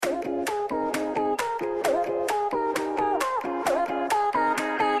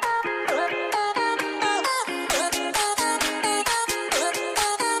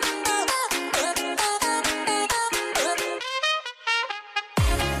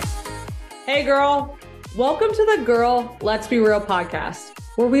Hey girl, welcome to the Girl Let's Be Real podcast,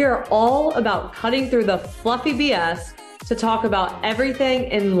 where we are all about cutting through the fluffy BS to talk about everything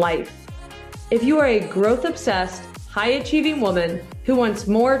in life. If you are a growth-obsessed, high-achieving woman who wants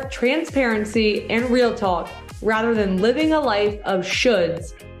more transparency and real talk rather than living a life of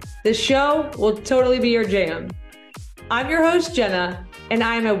shoulds, this show will totally be your jam. I'm your host, Jenna, and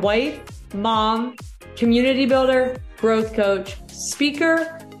I am a wife, mom, community builder, growth coach,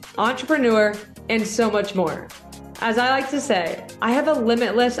 speaker, entrepreneur, and so much more. As I like to say, I have a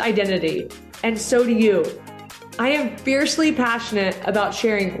limitless identity, and so do you. I am fiercely passionate about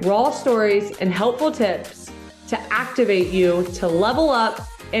sharing raw stories and helpful tips to activate you to level up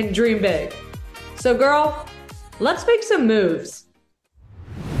and dream big. So girl, let's make some moves.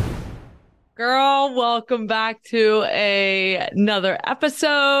 Girl, welcome back to another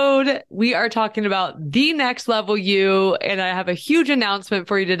episode. We are talking about the next level you, and I have a huge announcement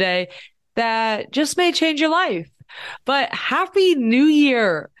for you today that just may change your life. But happy new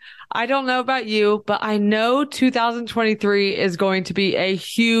year. I don't know about you, but I know 2023 is going to be a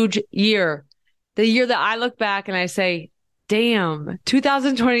huge year. The year that I look back and I say, damn,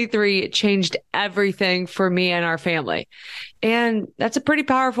 2023 changed everything for me and our family. And that's a pretty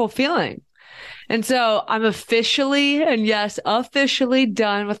powerful feeling. And so I'm officially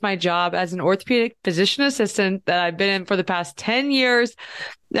done with my job as an orthopedic physician assistant that I've been in for the past 10 years.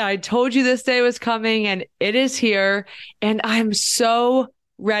 I told you this day was coming and it is here. And I'm so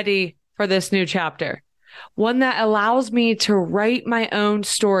ready for this new chapter, one that allows me to write my own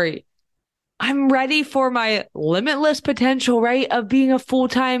story. I'm ready for my limitless potential, right, of being a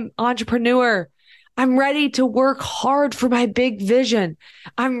full-time entrepreneur. I'm ready to work hard for my big vision.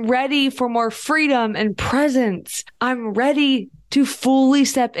 I'm ready for more freedom and presence. I'm ready to fully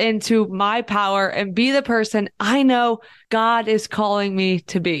step into my power and be the person I know God is calling me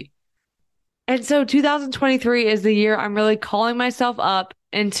to be. And so 2023 is the year I'm really calling myself up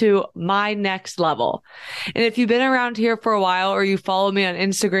into my next level. And if you've been around here for a while or you follow me on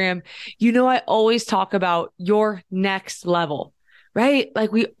Instagram, you know I always talk about your next level. Right?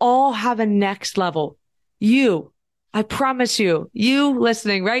 Like we all have a next level. I promise you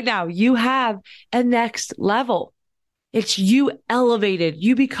listening right now, you have a next level. It's you elevated,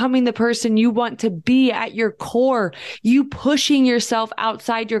 you becoming the person you want to be at your core, you pushing yourself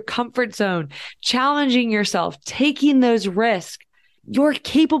outside your comfort zone, challenging yourself, taking those risks. You're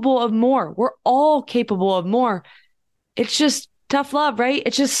capable of more. We're all capable of more. It's just tough love, right?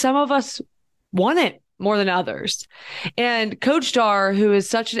 It's just some of us want it more than others. And Coach Dar, who is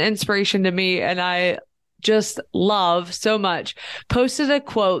such an inspiration to me and I just love so much, posted a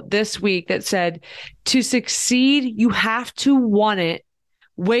quote this week that said, to succeed, you have to want it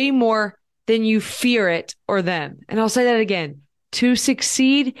way more than you fear it or them. And I'll say that again. To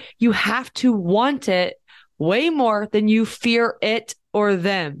succeed, you have to want it way more than you fear it or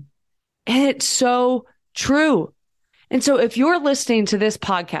them. And it's so true. And so if you're listening to this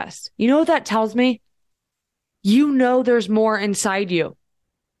podcast, you know what that tells me? You know there's more inside you.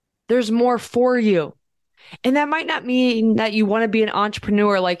 There's more for you. And that might not mean that you want to be an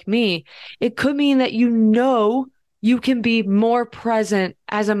entrepreneur like me. It could mean that you know you can be more present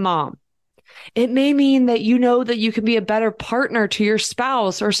as a mom. It may mean that you know that you can be a better partner to your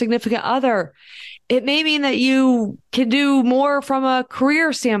spouse or significant other. It may mean that you can do more from a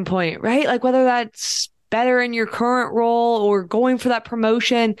career standpoint, right? Like whether that's better in your current role or going for that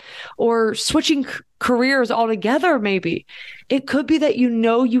promotion or switching careers altogether, maybe. It could be that you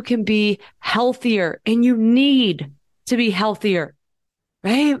know you can be healthier and you need to be healthier,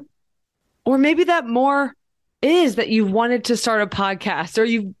 right? Or maybe that more is that you wanted to start a podcast or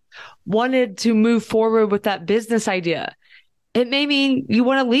you wanted to move forward with that business idea. It may mean you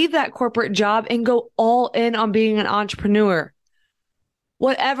want to leave that corporate job and go all in on being an entrepreneur.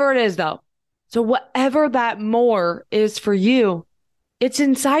 Whatever it is, though. So whatever that more is for you, it's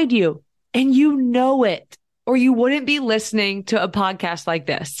inside you and you know it, or you wouldn't be listening to a podcast like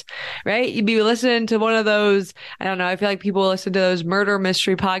this, right? You'd be listening to one of those, I don't know, I feel like people listen to those murder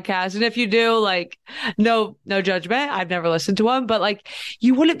mystery podcasts. And if you do, like, no judgment. I've never listened to one, but like,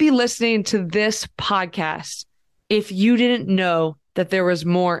 you wouldn't be listening to this podcast if you didn't know that there was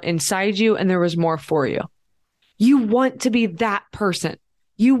more inside you and there was more for you. You want to be that person.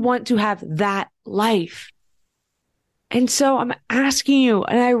 You want to have that life. And so I'm asking you,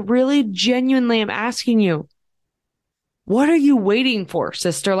 and I really genuinely am asking you, what are you waiting for,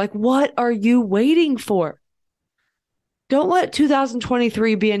 sister? Like, what are you waiting for? Don't let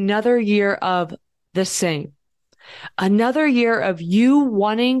 2023 be another year of the same. Another year of you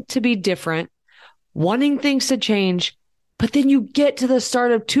wanting to be different, wanting things to change, But then you get to the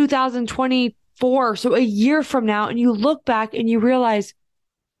start of 2024, so a year from now, and you look back and you realize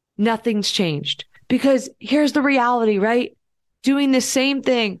nothing's changed. Because here's the reality, right? Doing the same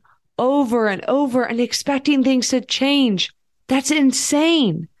thing over and over and expecting things to change. That's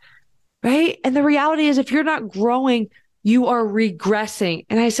insane, right? And the reality is, if you're not growing, you are regressing.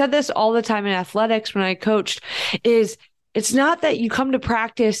 And I said this all the time in athletics when I coached, is it's not that you come to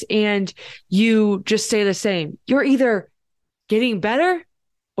practice and you just stay the same. You're either getting better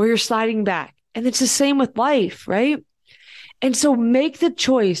or you're sliding back. And it's the same with life, right? And so make the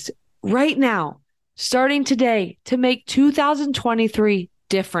choice right now, starting today, to make 2023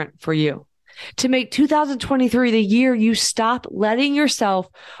 different for you. To make 2023 the year you stop letting yourself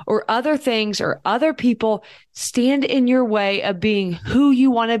or other things or other people stand in your way of being who you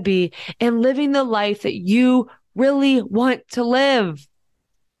want to be and living the life that you really want to live.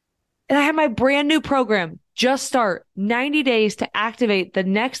 And I have my brand new program, Just Start, 90 days to activate the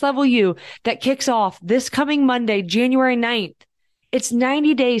next level you, that kicks off this coming Monday, January 9th. It's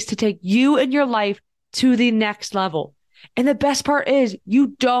 90 days to take you and your life to the next level. And the best part is,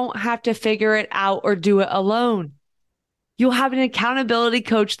 you don't have to figure it out or do it alone. You'll have an accountability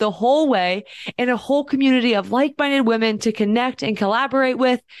coach the whole way and a whole community of like-minded women to connect and collaborate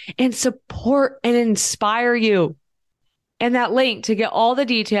with and support and inspire you. And that link to get all the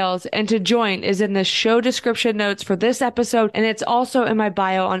details and to join is in the show description notes for this episode. And it's also in my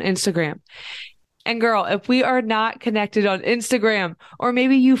bio on Instagram. And girl, if we are not connected on Instagram, or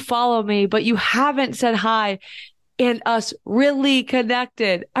maybe you follow me, but you haven't said hi and us really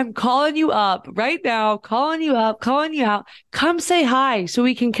connected, I'm calling you up right now, calling you out. Come say hi so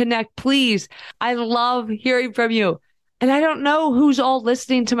we can connect, please. I love hearing from you. And I don't know who's all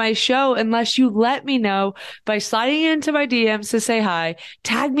listening to my show unless you let me know by sliding into my DMs to say hi,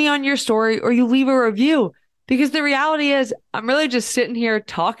 tag me on your story, or you leave a review. Because the reality is, I'm really just sitting here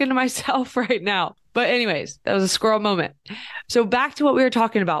talking to myself right now. But anyways, that was a squirrel moment. So back to what we were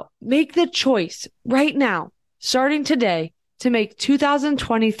talking about. Make the choice right now, starting today, to make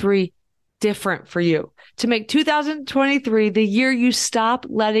 2023 different for you. To make 2023 the year you stop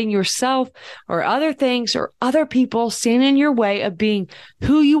letting yourself or other things or other people stand in your way of being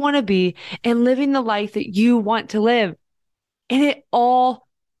who you want to be and living the life that you want to live. And it all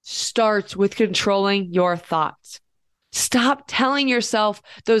starts with controlling your thoughts. Stop telling yourself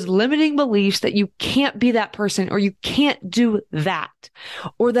those limiting beliefs that you can't be that person, or you can't do that,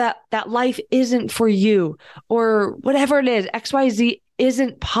 or that life isn't for you, or whatever it is, XYZ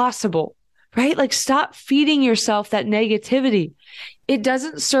isn't possible, right? Like, stop feeding yourself that negativity. It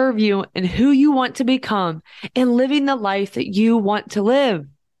doesn't serve you and who you want to become and living the life that you want to live.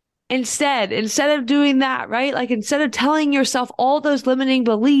 Instead of doing that, right? Like, instead of telling yourself all those limiting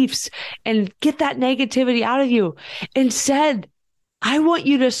beliefs and get that negativity out of you, instead, I want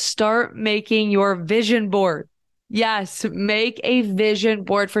you to start making your vision board. Yes, make a vision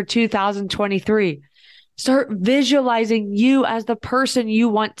board for 2023. Start visualizing you as the person you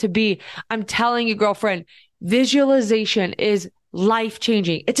want to be. I'm telling you, girlfriend, visualization is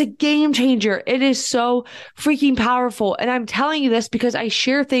life-changing. It's a game changer. It is so freaking powerful. And I'm telling you this because I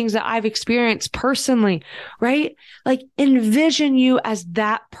share things that I've experienced personally, right? Like, envision you as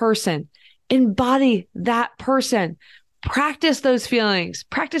that person, embody that person, practice those feelings,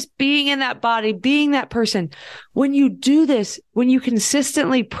 practice being in that body, being that person. When you do this, when you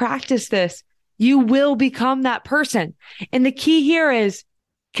consistently practice this, you will become that person. And the key here is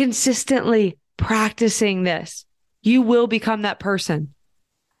consistently practicing this. You will become that person.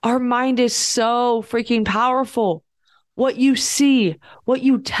 Our mind is so freaking powerful. What you see, what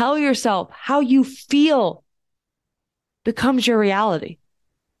you tell yourself, how you feel becomes your reality.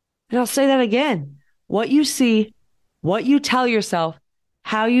 And I'll say that again. What you see, what you tell yourself,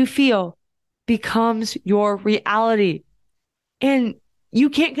 how you feel becomes your reality. And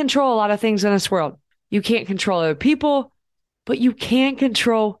you can't control a lot of things in this world. You can't control other people, but you can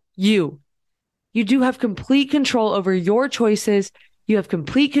control you. You do have complete control over your choices. You have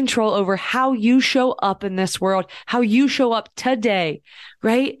complete control over how you show up in this world, how you show up today,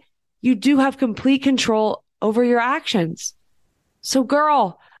 right? You do have complete control over your actions. So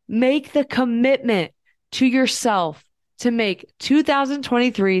girl, make the commitment to yourself to make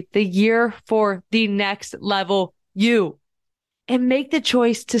 2023 the year for the next level you, and make the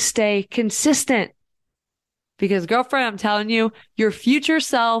choice to stay consistent. Because girlfriend, I'm telling you, your future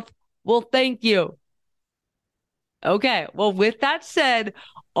self will thank you. Okay, well, with that said,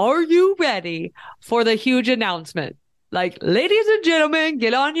 are you ready for the huge announcement? Like, ladies and gentlemen,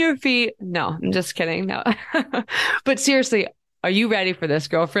 get on your feet. No, I'm just kidding. No. But seriously, are you ready for this,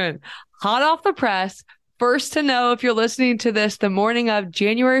 girlfriend? Hot off the press, first to know if you're listening to this the morning of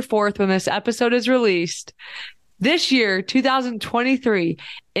January 4th when this episode is released. This year, 2023,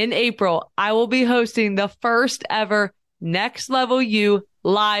 in April, I will be hosting the first ever Next Level You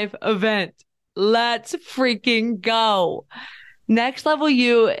live event. Let's freaking go. Next Level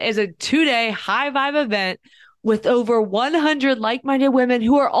You is a 2-day high vibe event with over 100 like-minded women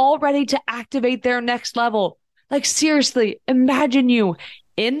who are all ready to activate their next level. Like seriously, imagine you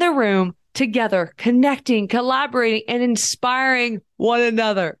in the room together, connecting, collaborating, and inspiring one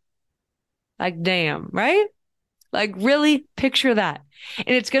another. Like damn, right? Like really picture that.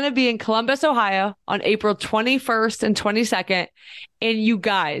 And it's going to be in Columbus, Ohio on April 21st and 22nd. And you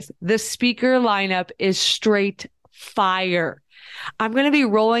guys, the speaker lineup is straight fire. I'm going to be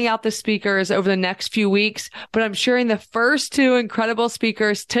rolling out the speakers over the next few weeks, but I'm sharing the first two incredible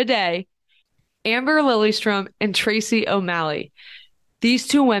speakers today, Amber Lillystrom and Tracy O'Malley. These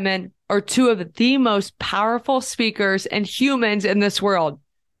two women are two of the most powerful speakers and humans in this world.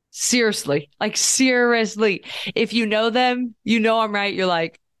 Seriously, like seriously. If you know them, you know I'm right. You're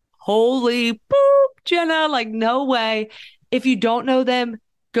like, holy boop, Jenna, like no way. If you don't know them,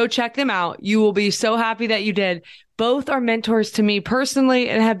 go check them out. You will be so happy that you did. Both are mentors to me personally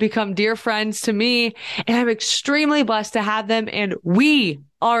and have become dear friends to me. And I'm extremely blessed to have them. And we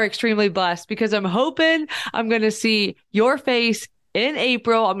are extremely blessed because I'm hoping I'm going to see your face in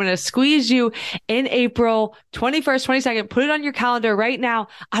April. I'm going to squeeze you in April 21st, 22nd. Put it on your calendar right now.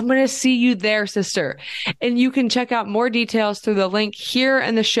 I'm going to see you there, sister. And you can check out more details through the link here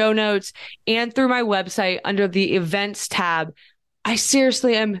in the show notes and through my website under the events tab. I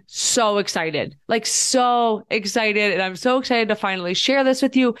seriously am so excited, like so excited. And I'm so excited to finally share this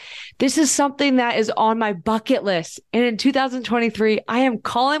with you. This is something that is on my bucket list. And in 2023, I am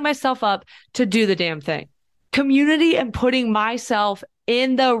calling myself up to do the damn thing. Community and putting myself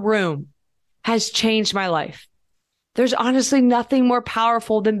in the room has changed my life. There's honestly nothing more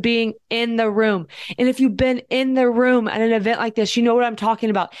powerful than being in the room. And if you've been in the room at an event like this, you know what I'm talking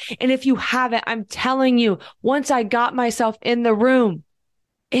about. And if you haven't, I'm telling you, once I got myself in the room,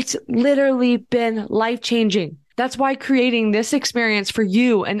 it's literally been life-changing. That's why creating this experience for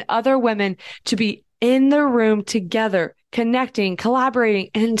you and other women to be in the room together, connecting,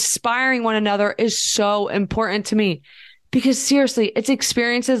 collaborating, and inspiring one another is so important to me. Because seriously, it's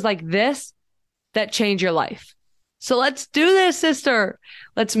experiences like this that change your life. So let's do this, sister.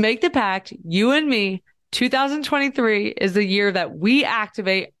 Let's make the pact, you and me. 2023 is the year that we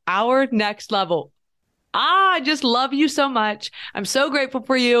activate our next level. I just love you so much. I'm so grateful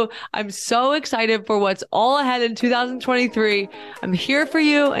for you. I'm so excited for what's all ahead in 2023. I'm here for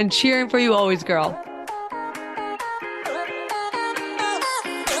you and cheering for you always, girl.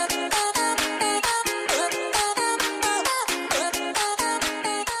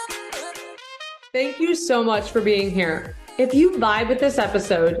 Thank you so much for being here. If you vibe with this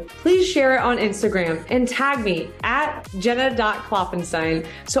episode, please share it on Instagram and tag me at jenna.klopfenstein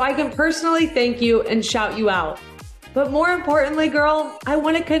so I can personally thank you and shout you out. But more importantly, girl, I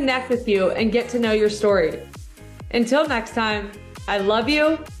want to connect with you and get to know your story. Until next time, I love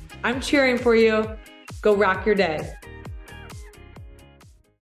you. I'm cheering for you. Go rock your day.